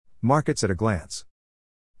Markets at a glance.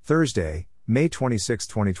 Thursday, May 26,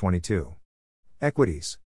 2022.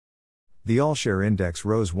 Equities. The All-Share Index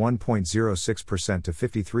rose 1.06% to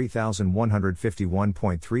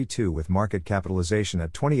 53,151.32 with market capitalization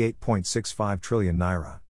at 28.65 trillion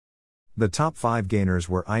naira. The top 5 gainers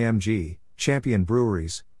were IMG, Champion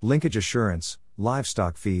Breweries, Linkage Assurance,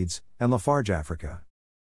 Livestock Feeds, and Lafarge Africa.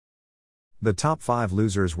 The top 5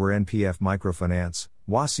 losers were NPF Microfinance,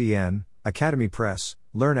 WACN, Academy Press,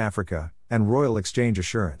 Learn Africa, and Royal Exchange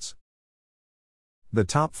Assurance. The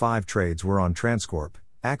top 5 trades were on Transcorp,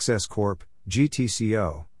 Access Corp,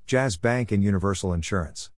 GTCO, Jazz Bank and Universal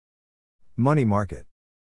Insurance. Money Market.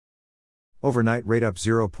 Overnight rate up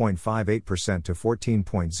 0.58% to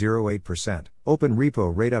 14.08%, open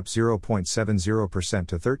repo rate up 0.70%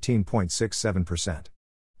 to 13.67%.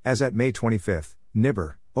 As at May 25,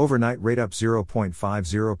 NIBOR, overnight rate up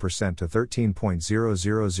 0.50% to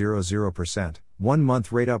 13.0000%, 1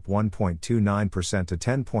 month rate up 1.29% to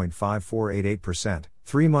 10.5488%,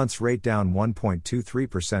 3 months rate down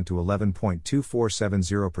 1.23% to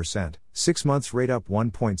 11.2470%, 6 months rate up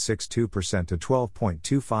 1.62% to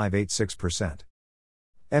 12.2586%.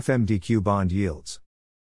 FMDQ bond yields.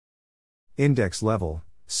 Index level,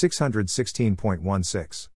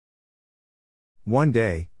 616.16. 1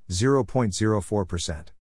 day, 0.04%.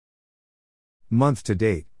 Month to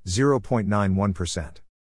date, 0.91%.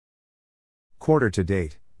 Quarter to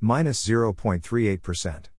date, minus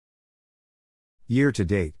 0.38%. Year to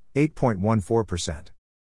date, 8.14%.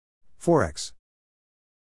 Forex.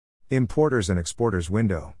 Importers and exporters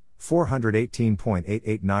window,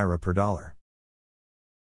 418.88 naira per dollar.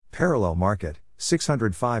 Parallel market,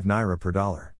 605 naira per dollar.